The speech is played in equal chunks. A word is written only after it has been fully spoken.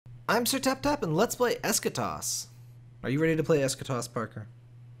I'm Sir Tap Tap, and let's play Eschatos. Are you ready to play Eschatos, Parker?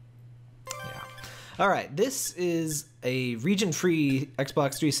 Yeah. Alright, this is a region-free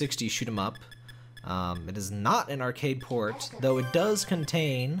Xbox 360 shoot-'em-up. It is not an arcade port, though it does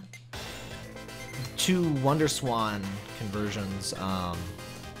contain two WonderSwan conversions,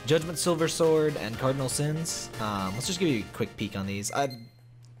 Judgment Silver Sword and Cardinal Sins. Let's just give you a quick peek on these. I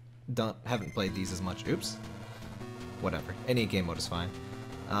haven't played these as much. Oops. Whatever. Any game mode is fine.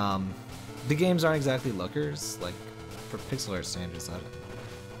 The games aren't exactly lookers, like, for pixel art standards, I don't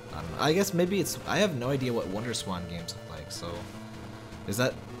know. I guess maybe it's, I have no idea what WonderSwan games look like, so, is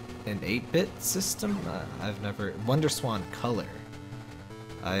that an 8-bit system? I've never, WonderSwan Color.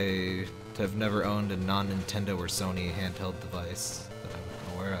 I have never owned a non-Nintendo or Sony handheld device that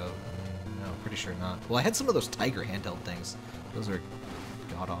I'm aware of. No, pretty sure not. Well, I had some of those Tiger handheld things. Those are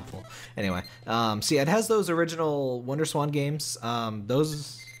god-awful. Anyway, so yeah, it has those original WonderSwan games.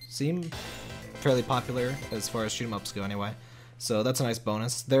 Those seem fairly popular as far as shoot-'em-ups go anyway. So that's a nice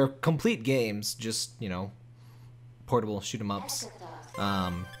bonus. They're complete games, just, you know, portable shoot-'em-ups.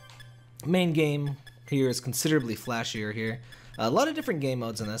 Main game here is considerably flashier here. A lot of different game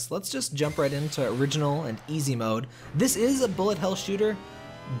modes in this. Let's just jump right into original and easy mode. This is a bullet hell shooter,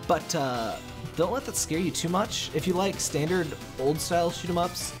 but don't let that scare you too much. If you like standard old style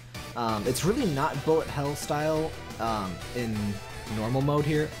shoot-'em-ups, it's really not bullet hell style in normal mode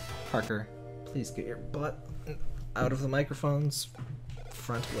here. Parker, please get your butt out of the microphone's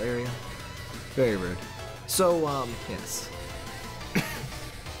frontal area. Very rude. So, yes.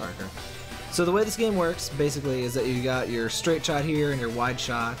 Parker. So the way this game works, basically, is that you got your straight shot here and your wide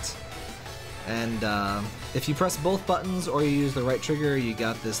shot. And if you press both buttons or you use the right trigger, you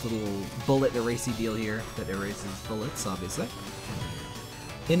got this little bullet erasey deal here that erases bullets, obviously.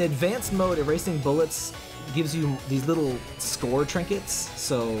 In advanced mode, erasing bullets gives you these little score trinkets.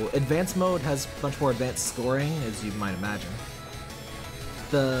 So advanced mode has much more advanced scoring, as you might imagine.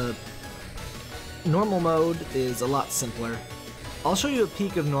 The normal mode is a lot simpler. I'll show you a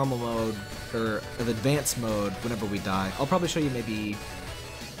peek of normal mode, or of advanced mode, whenever we die. I'll probably show you maybe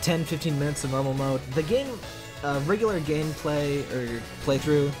 10-15 minutes of normal mode. The game, regular gameplay or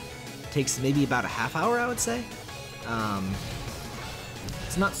playthrough takes maybe about a half hour, I would say.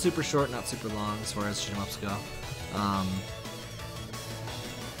 It's not super short, not super long as far as shoot-'em-ups go.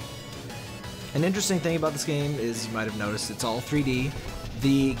 An interesting thing about this game is, you might have noticed, it's all 3D.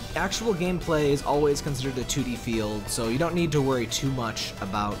 The actual gameplay is always considered a 2D field, so you don't need to worry too much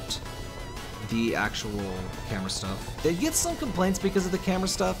about the actual camera stuff. It gets some complaints because of the camera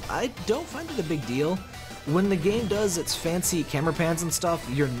stuff. I don't find it a big deal. When the game does its fancy camera pans and stuff,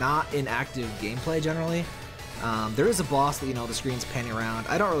 you're not in active gameplay generally. There is a boss that, you know, the screen's panning around.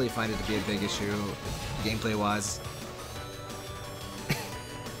 I don't really find it to be a big issue, gameplay-wise.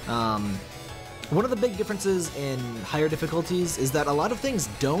 One of the big differences in higher difficulties is that a lot of things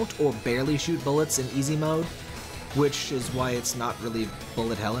don't or barely shoot bullets in easy mode, which is why it's not really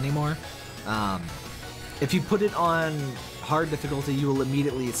bullet hell anymore. If you put it on hard difficulty, you will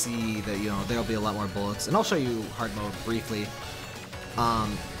immediately see that, you know, there'll be a lot more bullets, and I'll show you hard mode briefly.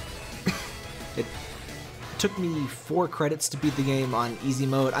 It took me 4 credits to beat the game on easy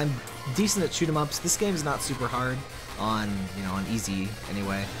mode. I'm decent at shoot-'em-ups. This game's not super hard on, you know, on easy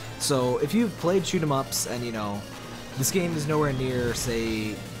anyway. So if you've played shoot-'em-ups and, you know, this game is nowhere near,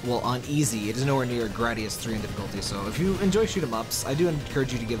 say, well, on easy, it is nowhere near Gradius 3 in difficulty, so if you enjoy shoot-'em-ups, I do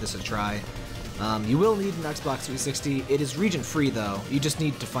encourage you to give this a try. You will need an Xbox 360. It is region-free, though. You just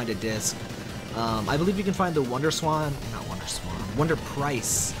need to find a disc. I believe you can find the Wonder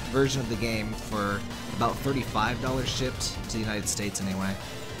Price version of the game for about $35 shipped to the United States, anyway.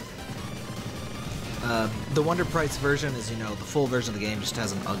 The Wonder Price version is, you know, the full version of the game, just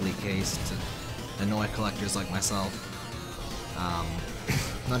has an ugly case to annoy collectors like myself.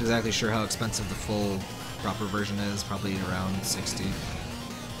 Not exactly sure how expensive the full proper version is, probably around 60.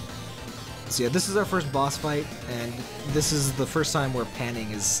 So yeah, this is our first boss fight, and this is the first time where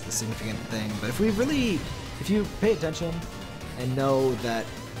panning is a significant thing. But if you pay attention and know that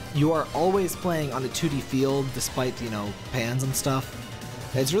you are always playing on a 2D field despite, you know, pans and stuff,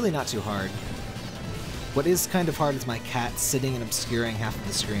 it's really not too hard. What is kind of hard is my cat sitting and obscuring half of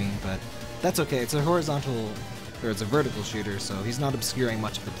the screen, but that's okay. It's a horizontal, or it's a vertical shooter, so he's not obscuring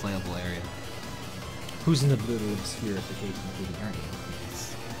much of the playable area. Who's in a little obscurification, including Ernie?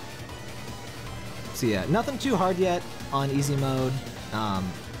 So yeah, nothing too hard yet on easy mode. You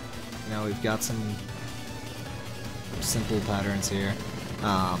know, we've got some simple patterns here.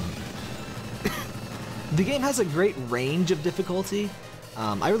 The game has a great range of difficulty.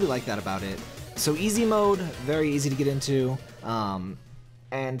 I really like that about it. So easy mode, very easy to get into.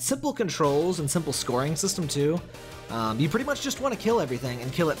 and simple controls and simple scoring system too. You pretty much just want to kill everything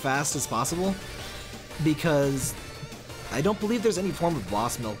and kill it fast as possible, because I don't believe there's any form of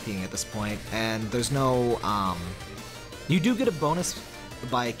boss milking at this point, and there's no, you do get a bonus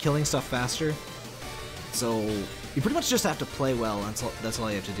by killing stuff faster, so you pretty much just have to play well, that's all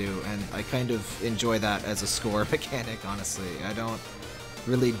you have to do, and I kind of enjoy that as a score mechanic, honestly. I don't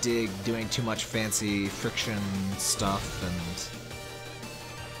really dig doing too much fancy friction stuff, and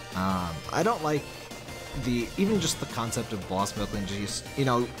I don't like even just the concept of boss milking, just, you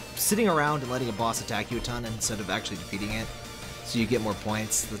know, sitting around and letting a boss attack you a ton instead of actually defeating it, so you get more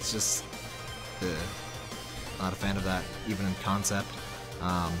points. That's just, not a fan of that, even in concept.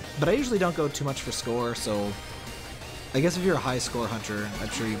 But I usually don't go too much for score, so I guess if you're a high score hunter, I'm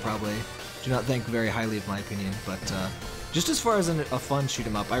sure you probably do not think very highly of my opinion, but just as far as a fun shoot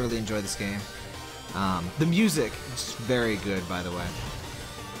 'em up, I really enjoy this game. The music is very good, by the way.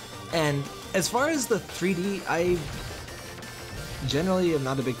 And as far as the 3D, I generally am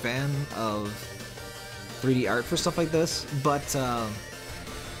not a big fan of 3D art for stuff like this, but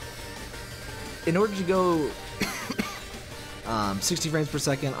in order to go 60 frames per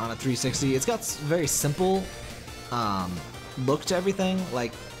second on a 360, it's got very simple look to everything.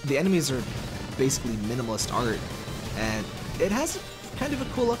 Like, the enemies are basically minimalist art, and it has kind of a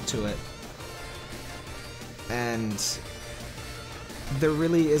cool look to it. And there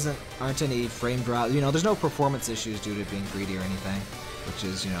really aren't any frame drop. You know, there's no performance issues due to it being 3D or anything, which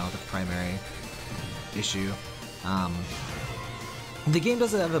is, you know, the primary issue. The game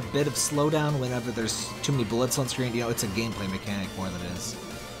does have a bit of slowdown whenever there's too many bullets on screen. You know, it's a gameplay mechanic more than it is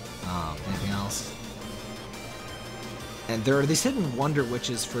anything else. And there are these hidden Wonder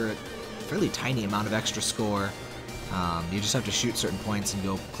Witches for a fairly tiny amount of extra score. You just have to shoot certain points and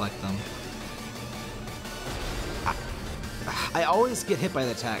go collect them. I always get hit by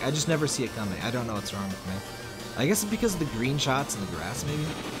the attack. I just never see it coming. I don't know what's wrong with me. I guess it's because of the green shots in the grass, maybe?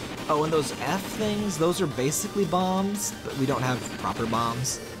 Oh, and those F things, those are basically bombs, but we don't have proper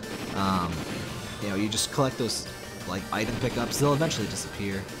bombs. You know, you just collect those, like, item pickups. They'll eventually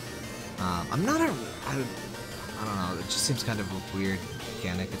disappear. I'm not a... I don't know, it just seems kind of a weird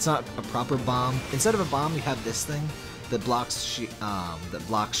mechanic. It's not a proper bomb. Instead of a bomb, you have this thing that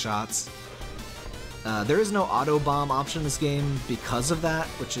blocks shots. There is no auto bomb option in this game because of that,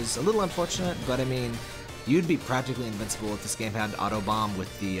 which is a little unfortunate, but I mean, you'd be practically invincible if this game had auto bomb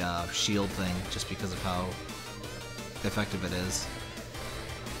with the shield thing, just because of how effective it is.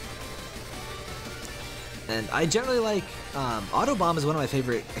 And I generally like, auto bomb is one of my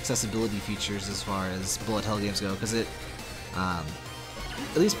favorite accessibility features as far as bullet hell games go, because it,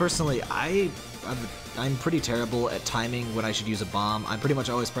 at least personally, I'm pretty terrible at timing when I should use a bomb. I'm pretty much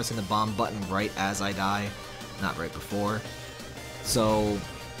always pressing the bomb button right as I die, not right before. So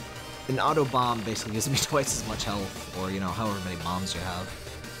an auto bomb basically gives me twice as much health, or, you know, however many bombs you have,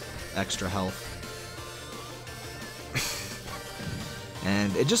 extra health.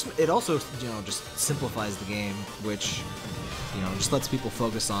 And it also, you know, just simplifies the game, which, you know, just lets people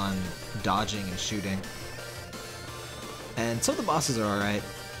focus on dodging and shooting. And some of the bosses are alright.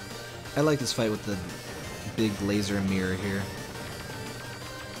 I like this fight with the big laser mirror here.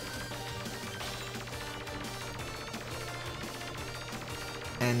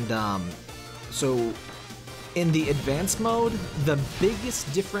 And, so, in the advanced mode, the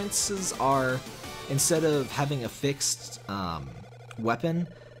biggest differences are, instead of having a fixed, weapon,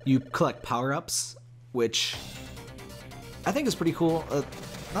 you collect power-ups, which I think is pretty cool.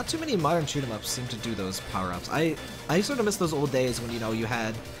 Not too many modern shoot-em-ups seem to do those power-ups. I sort of miss those old days when, you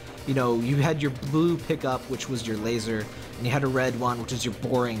had your blue pickup, which was your laser, and you had a red one, which is your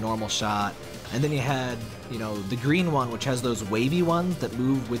boring normal shot, and then you had, the green one, which has those wavy ones that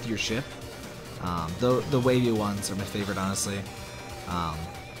move with your ship. The wavy ones are my favorite, honestly.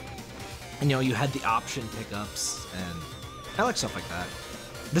 And, you had the option pickups, and I like stuff like that.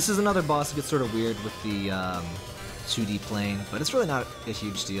 This is another boss that gets sort of weird with the 2D plane, but it's really not a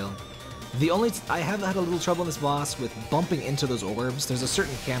huge deal. I have had a little trouble in this boss with bumping into those orbs. There's a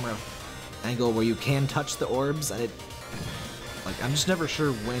certain camera angle where you can touch the orbs, and I'm just never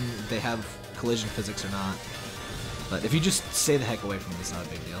sure when they have collision physics or not. But if you just stay the heck away from them, it's not a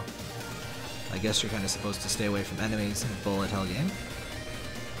big deal. I guess you're kind of supposed to stay away from enemies in a bullet hell game.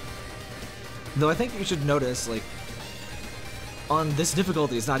 Though I think you should notice, on this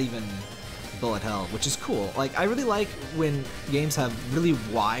difficulty, it's not even bullet hell, which is cool. I really like when games have really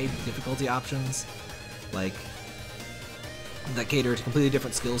wide difficulty options, that cater to completely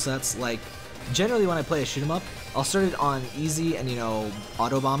different skill sets. Generally when I play a shoot 'em up, I'll start it on easy and,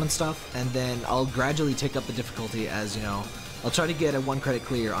 auto bomb and stuff, and then I'll gradually take up the difficulty as, I'll try to get a 1 credit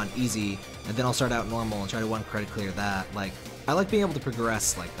clear on easy, and then I'll start out normal and try to 1 credit clear that. Like, I like being able to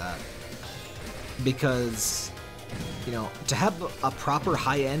progress like that. Because, you know, to have a proper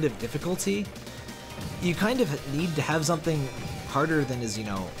high end of difficulty, you kind of need to have something harder than is, you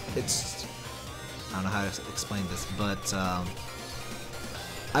know, it's... I don't know how to explain this, but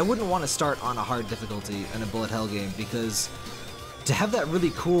I wouldn't want to start on a hard difficulty in a bullet hell game, because to have that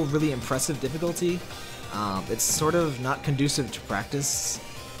really cool, really impressive difficulty, it's sort of not conducive to practice,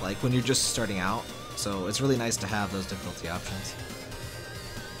 like when you're just starting out, so it's really nice to have those difficulty options.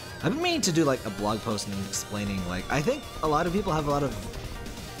 I've been meaning to do like a blog post and explaining, like, I think a lot of people have a lot of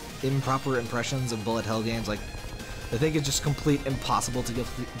improper impressions of bullet hell games, like they think it's just complete impossible to get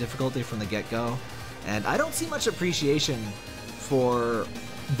difficulty from the get-go, and I don't see much appreciation for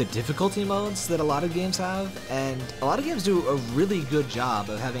the difficulty modes that a lot of games have, and a lot of games do a really good job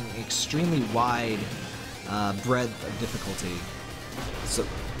of having extremely wide breadth of difficulty. So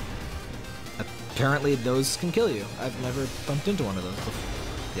apparently those can kill you. I've never bumped into one of those before.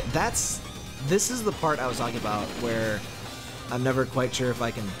 Yeah, this is the part I was talking about where I'm never quite sure if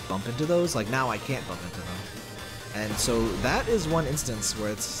I can bump into those. Like, now I can't bump into them. And so that is one instance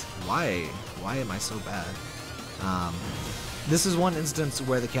where it's, why am I so bad? This is one instance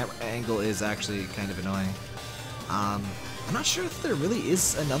where the camera angle is actually kind of annoying. I'm not sure if there really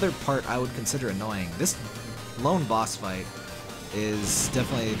is another part I would consider annoying. This lone boss fight is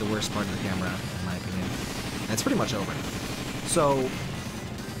definitely the worst part of the camera, in my opinion. And it's pretty much over. So,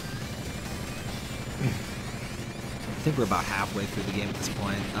 I think we're about halfway through the game at this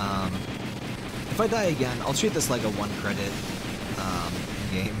point. If I die again, I'll treat this like a 1 credit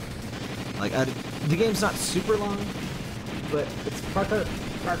game. Like, the game's not super long, but it's Parker,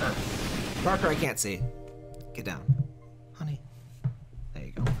 I can't see. Get down, honey. There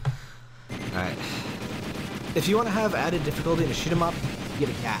you go. All right. If you want to have added difficulty in a shoot 'em up, get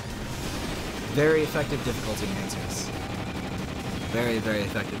a cat. Very effective difficulty enhancers. Very, very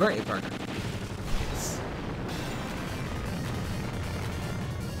effective. Aren't you, Parker? Yes.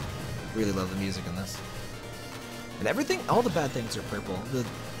 Really love the music in this. And everything, all the bad things are purple. The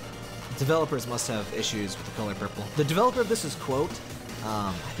developers must have issues with the color purple. The developer of this is Quote.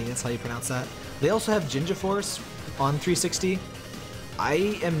 I think that's how you pronounce that. They also have Jinja Force on 360.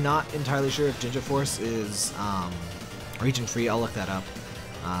 I am not entirely sure if Jinja Force is region free. I'll look that up.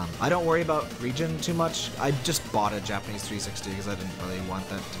 I don't worry about region too much. I just bought a Japanese 360 because I didn't really want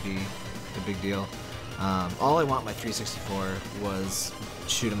that to be a big deal. All I want my 364 was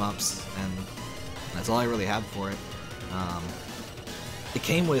shoot 'em ups, and that's all I really have for it. It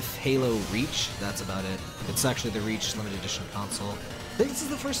came with Halo Reach, that's about it. It's actually the Reach limited edition console. I think this is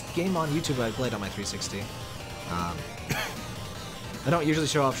the first game on YouTube I played on my 360. I don't usually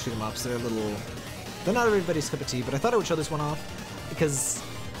show off shoot 'em ups. They're not everybody's cup of tea, but I thought I would show this one off because,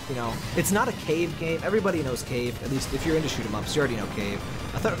 you know, it's not a Cave game. Everybody knows Cave, at least if you're into shoot 'em ups, you already know Cave.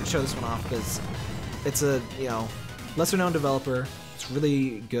 I thought I would show this one off because it's a, you know, lesser known developer. It's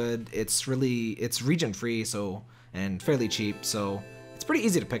really good. It's region free, so, and fairly cheap, so it's pretty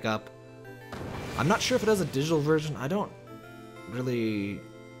easy to pick up. I'm not sure if it has a digital version.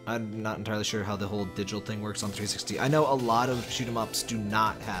 I'm not entirely sure how the whole digital thing works on 360. I know a lot of shoot 'em ups do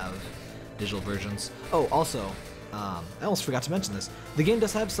not have digital versions. Oh, also, I almost forgot to mention this. The game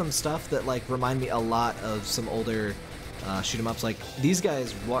does have some stuff that like remind me a lot of some older shoot 'em ups. Like these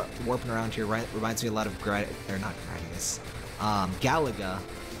guys warping around here reminds me a lot of not Gradius, Galaga.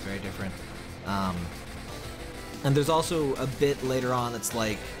 Very different. And there's also a bit later on that's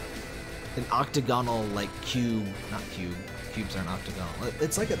like an octagonal like cube, not cube. Cubes aren't octagonal.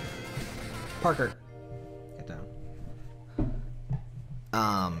 It's like a Parker. Get down.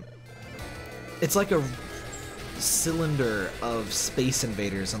 It's like a cylinder of Space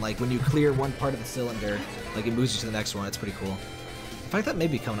Invaders, and like when you clear one part of the cylinder, like it moves you to the next one. It's pretty cool. In fact, that may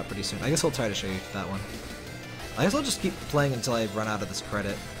be coming up pretty soon. I guess I'll try to show you that one. I guess I'll just keep playing until I run out of this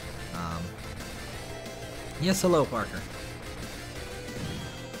credit. Yes, hello, Parker.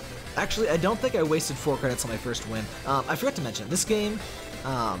 Actually, I don't think I wasted 4 credits on my first win. I forgot to mention, this game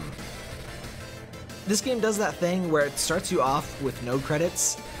does that thing where it starts you off with no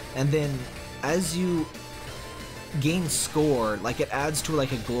credits, and then as you gain score, like it adds to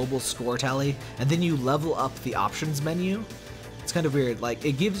like a global score tally, and then you level up the options menu. It's kind of weird. Like,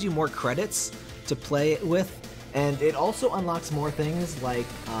 it gives you more credits to play with, and it also unlocks more things like,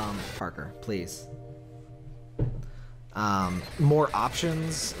 Parker, please. More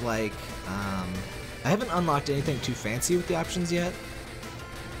options, like, I haven't unlocked anything too fancy with the options yet,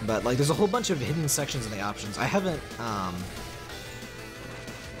 but like there's a whole bunch of hidden sections in the options. I haven't,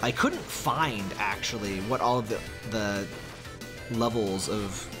 I couldn't find actually what all of the levels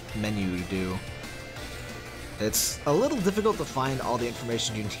of menu to do. It's a little difficult to find all the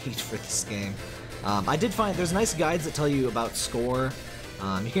information you need for this game. I did find there's nice guides that tell you about score.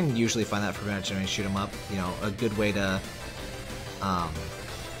 You can usually find that for pretty much any shoot 'em up. You know, a good way to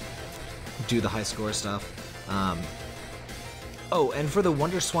do the high score stuff. Oh, and for the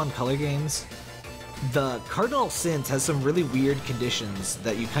Wonder Swan color games, the Cardinal Sins has some really weird conditions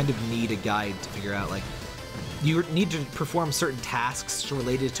that you kind of need a guide to figure out. Like, you need to perform certain tasks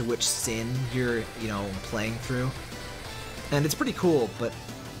related to which sin you're, you know, playing through. And it's pretty cool, but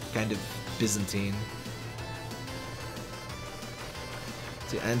kind of Byzantine.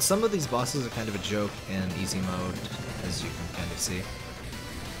 See, and some of these bosses are kind of a joke in easy mode, as you can kind of see.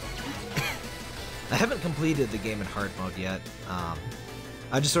 I haven't completed the game in hard mode yet.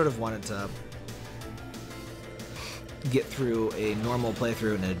 I just sort of wanted to get through a normal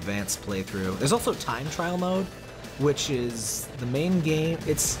playthrough and an advanced playthrough. There's also time trial mode, which is the main game.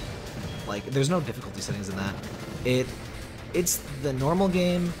 It's like, there's no difficulty settings in that. It's the normal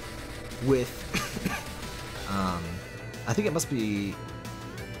game with I think it must be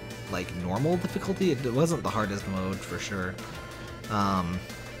like normal difficulty. It wasn't the hardest mode for sure.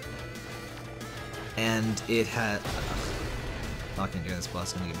 And it had talking during this boss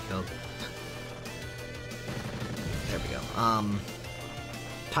is gonna get me killed. There we go.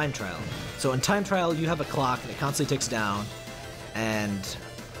 Time trial. So in time trial, you have a clock and it constantly ticks down, and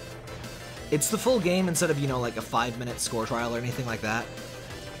it's the full game instead of, you know, like a 5-minute score trial or anything like that.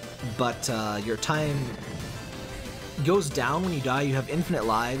 But your time goes down when you die. You have infinite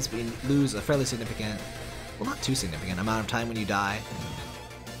lives, but you lose a fairly significant, well, not too significant amount of time when you die.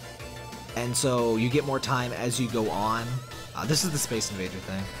 And so you get more time as you go on. This is the Space Invader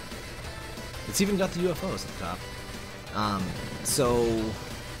thing. It's even got the UFOs at the top. So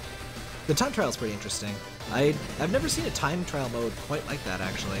the time trial is pretty interesting. I've never seen a time trial mode quite like that,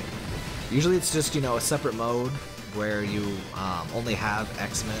 actually. Usually it's just, you know, a separate mode where you only have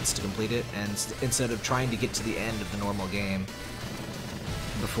X minutes to complete it, and instead of trying to get to the end of the normal game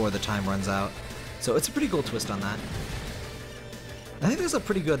before the time runs out. So it's a pretty cool twist on that. I think there's a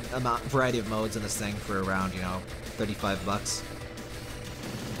pretty good variety of modes in this thing for around, you know, 35 bucks.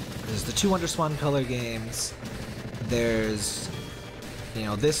 There's the 2 Wonder Swan color games. There's, you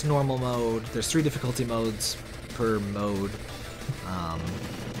know, this normal mode. There's 3 difficulty modes per mode.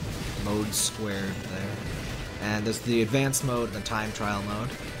 Mode squared there. And there's the advanced mode and the time trial mode.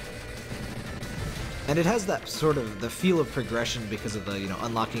 And it has that sort of the feel of progression because of the, you know,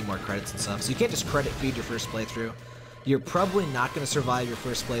 unlocking more credits and stuff. So you can't just credit feed your first playthrough. You're probably not going to survive your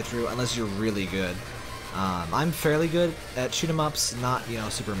first playthrough unless you're really good. I'm fairly good at shoot 'em ups, not, you know,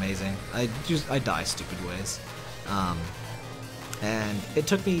 super amazing. I die stupid ways. And it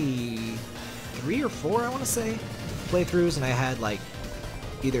took me 3 or 4, I want to say, playthroughs, and I had like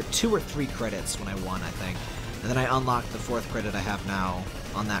either 2 or 3 credits when I won, I think. And then I unlocked the 4th credit I have now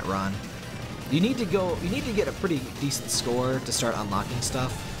on that run. You need to get a pretty decent score to start unlocking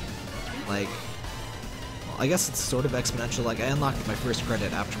stuff. Like, well, I guess it's sort of exponential. Like, I unlocked my first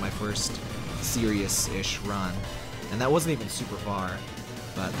credit after my first serious-ish run, and that wasn't even super far.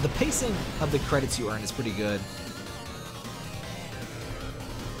 But the pacing of the credits you earn is pretty good.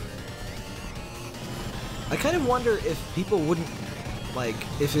 I kind of wonder if people wouldn't, like,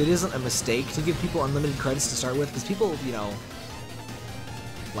 if it isn't a mistake to give people unlimited credits to start with, because people, you know,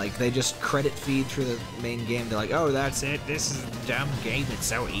 like, they just credit feed through the main game. They're like, oh, that's it, this is a dumb game, it's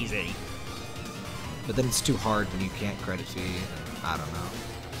so easy. But then it's too hard when you can't credit feed. I don't know.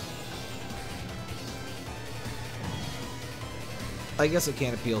 I guess it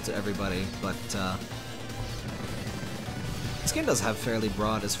can't appeal to everybody, but this game does have fairly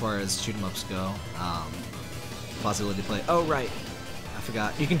broad as far as shoot 'em ups go. Possibility to play. Oh, right. I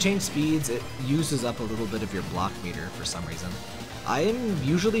forgot. You can change speeds. It uses up a little bit of your block meter for some reason. I'm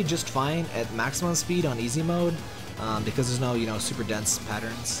usually just fine at maximum speed on easy mode because there's no, you know, super dense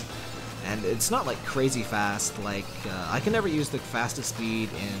patterns. And it's not like crazy fast. Like, I can never use the fastest speed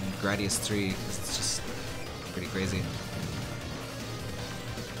in Gradius 3 because it's just pretty crazy.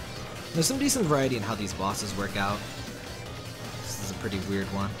 There's some decent variety in how these bosses work out. This is a pretty weird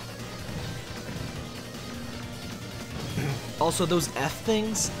one. Also, those F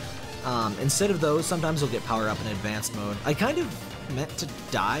things, instead of those, sometimes you'll get power up in advanced mode. I kind of meant to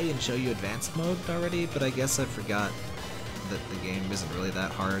die and show you advanced mode already, but I guess I forgot that the game isn't really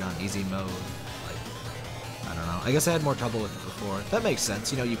that hard on easy mode. Like, I don't know. I guess I had more trouble with it before. That makes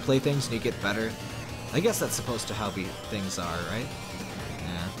sense. You know, you play things and you get better. I guess that's supposed to how things are, right?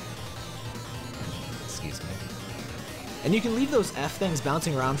 Yeah. Excuse me. And you can leave those F things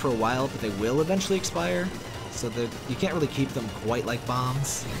bouncing around for a while, but they will eventually expire. so you can't really keep them quite like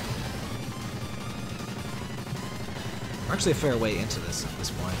bombs. We're actually a fair way into this at this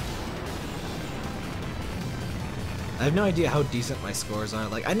point. I have no idea how decent my scores are.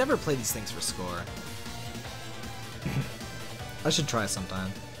 Like, I never play these things for score. I should try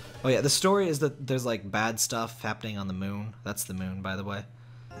sometime. Oh yeah, the story is that there's like bad stuff happening on the moon. That's the moon, by the way.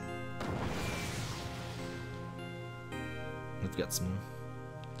 We've got some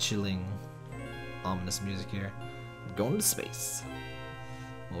chilling, ominous music here. We're going to space.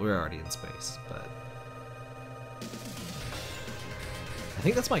 Well, we're already in space, but... I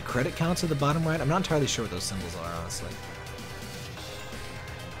think that's my credit counts at the bottom right. I'm not entirely sure what those symbols are, honestly.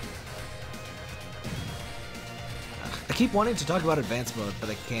 I keep wanting to talk about advanced mode, but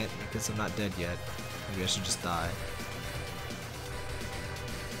I can't because I'm not dead yet. Maybe I should just die.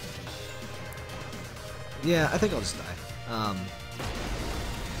 Yeah, I think I'll just die.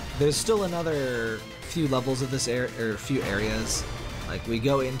 There's still another few levels of this or few areas. Like, we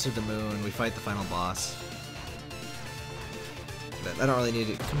go into the moon, we fight the final boss. But I don't really need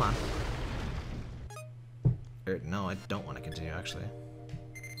it. Come on. No, I don't want to continue, actually.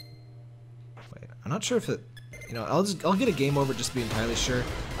 Wait, I'm not sure if it... You know, I'll get a game over just to be entirely sure.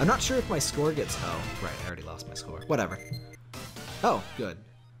 I'm not sure if my score gets... Oh, right, I already lost my score. Whatever. Oh, good.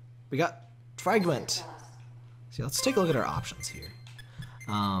 We got fragment. See, let's take a look at our options here.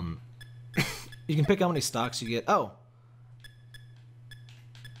 You can pick how many stocks you get. Oh.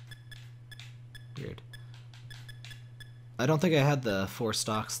 Weird. I don't think I had the 4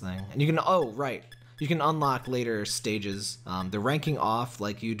 stocks thing. And you can... Oh, right. You can unlock later stages. The ranking off,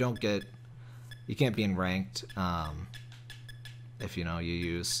 like, you don't get... You can't be in ranked if, you know, you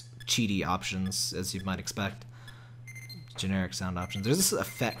use cheaty options, as you might expect. Generic sound options. There's this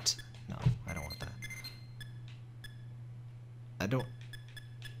effect. No, I don't want that.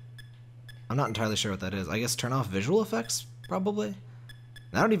 I'm not entirely sure what that is. I guess turn off visual effects, probably?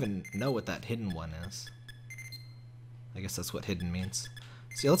 I don't even know what that hidden one is. I guess that's what hidden means.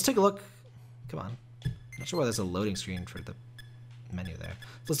 So yeah, let's take a look. Come on. I'm not sure why there's a loading screen for the menu there.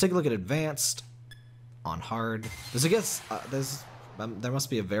 So let's take a look at advanced. On hard. There's, I guess, there must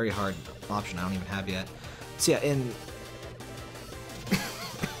be a very hard option I don't even have yet. So yeah, in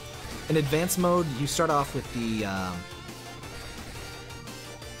advanced mode, you start off with the,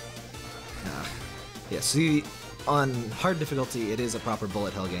 yeah, see, on hard difficulty, it is a proper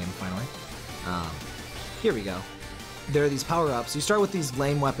bullet hell game, finally. Here we go. There are these power-ups. You start with these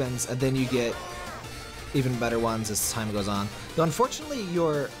lame weapons, and then you get even better ones as time goes on. Though, unfortunately,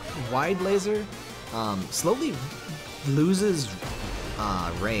 your wide laser slowly loses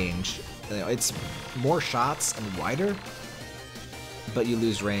range. You know, it's more shots and wider, but you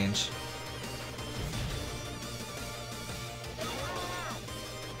lose range.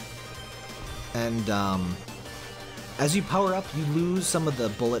 And as you power up, you lose some of the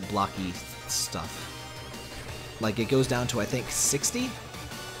bullet blocky stuff. Like, it goes down to, I think, 60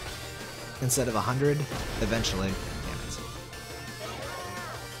 instead of 100 eventually.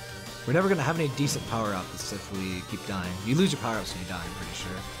 We're never going to have any decent power-ups if we keep dying. You lose your power-ups when you die, I'm pretty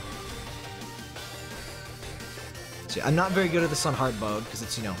sure. See, I'm not very good at this on hard mode, because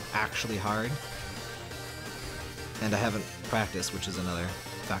it's, you know, actually hard. And I haven't practiced, which is another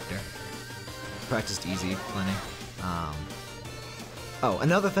factor. Practiced easy, plenty. Oh,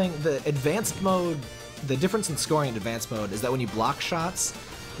 another thing, the advanced mode, the difference in scoring in advanced mode is that when you block shots,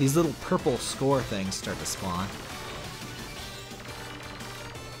 these little purple score things start to spawn.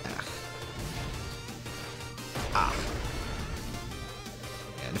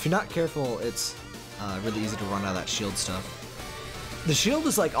 And if you're not careful, it's really easy to run out of that shield stuff. The shield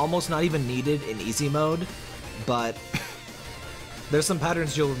is like almost not even needed in easy mode, but there's some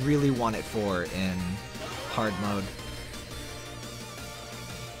patterns you'll really want it for in hard mode.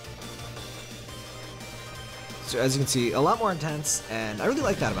 So as you can see, a lot more intense, and I really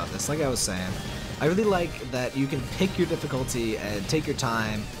like that about this, like I was saying. I really like that you can pick your difficulty and take your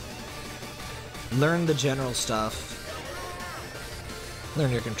time, learn the general stuff, learn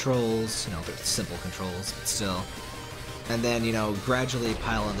your controls, you know, they're simple controls, but still. And then, you know, gradually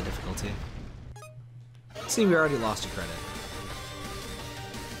pile on the difficulty. See, we already lost a credit.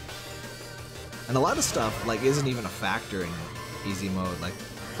 And a lot of stuff, like, isn't even a factor in easy mode. Like,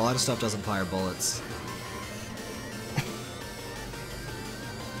 a lot of stuff doesn't fire bullets.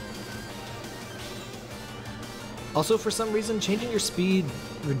 Also, for some reason, changing your speed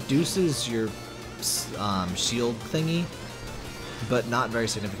reduces your shield thingy, but not very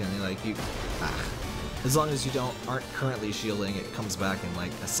significantly. Like, you, as long as you aren't currently shielding, it comes back in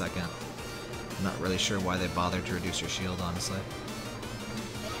like a second. I'm not really sure why they bothered to reduce your shield, honestly.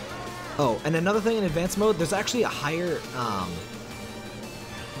 Oh, and another thing in advanced mode, there's actually a higher,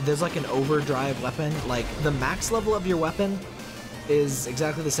 there's like an overdrive weapon. Like, the max level of your weapon is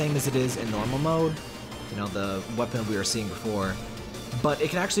exactly the same as it is in normal mode. You know, the weapon we were seeing before. But it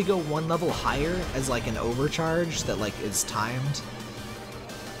can actually go one level higher as like an overcharge that like is timed.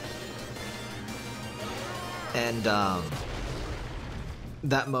 And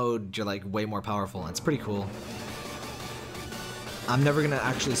that mode, you're like way more powerful, and it's pretty cool. I'm never gonna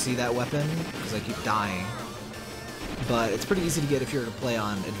actually see that weapon because I keep dying. But it's pretty easy to get if you're to play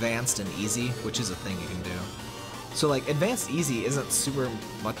on advanced and easy, which is a thing you can do. So like advanced easy isn't super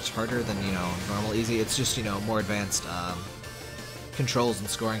much harder than, you know, normal easy. It's just, you know, more advanced controls and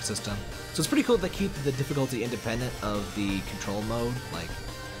scoring system. So it's pretty cool to keep the difficulty independent of the control mode. Like,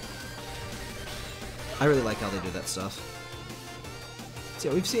 I really like how they do that stuff. So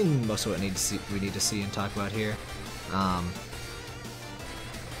yeah, we've seen most of what we need to see and talk about here.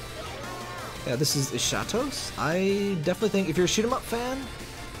 Yeah, this is Eschatos. I definitely think if you're a shoot 'em up fan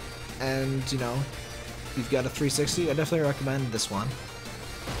and, you know, you've got a 360, I definitely recommend this one.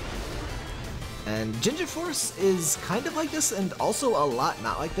 And Ginger Force is kind of like this and also a lot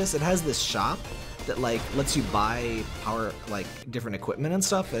not like this. It has this shop that like lets you buy power, like different equipment and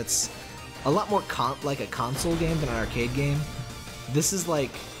stuff. It's a lot more like a console game than an arcade game. This is like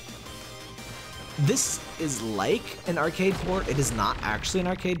an arcade port. It is not actually an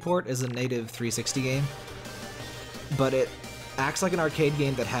arcade port as a native 360 game, but it acts like an arcade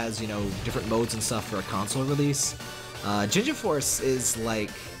game that has, you know, different modes and stuff for a console release. Ginger Force is like,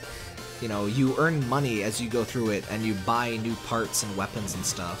 you know, you earn money as you go through it and you buy new parts and weapons and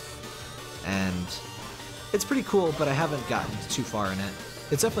stuff. And it's pretty cool, but I haven't gotten too far in it.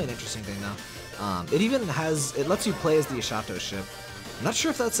 It's definitely an interesting thing though. It lets you play as the Eschatos ship. I'm not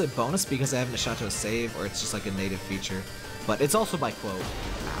sure if that's a bonus because I have an Eschatos save or it's just like a native feature, but it's also by quote.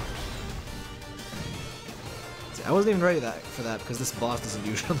 Ow. See, I wasn't even ready for that because this boss doesn't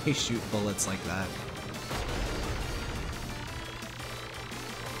usually shoot bullets like that.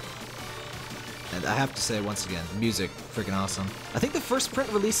 And I have to say, once again, music, freaking awesome. I think the first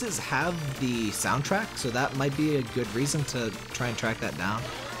print releases have the soundtrack, so that might be a good reason to try and track that down.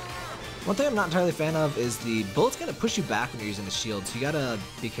 One thing I'm not entirely a fan of is the bullets kind of push you back when you're using the shield, so you gotta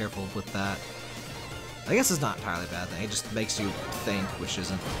be careful with that. I guess it's not entirely a bad thing, it just makes you think, which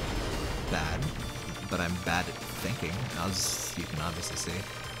isn't bad, but I'm bad at thinking, as you can obviously see.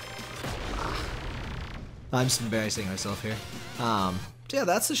 I'm just embarrassing myself here. So yeah,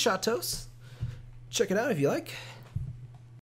 that's the Eschatos. Check it out if you like.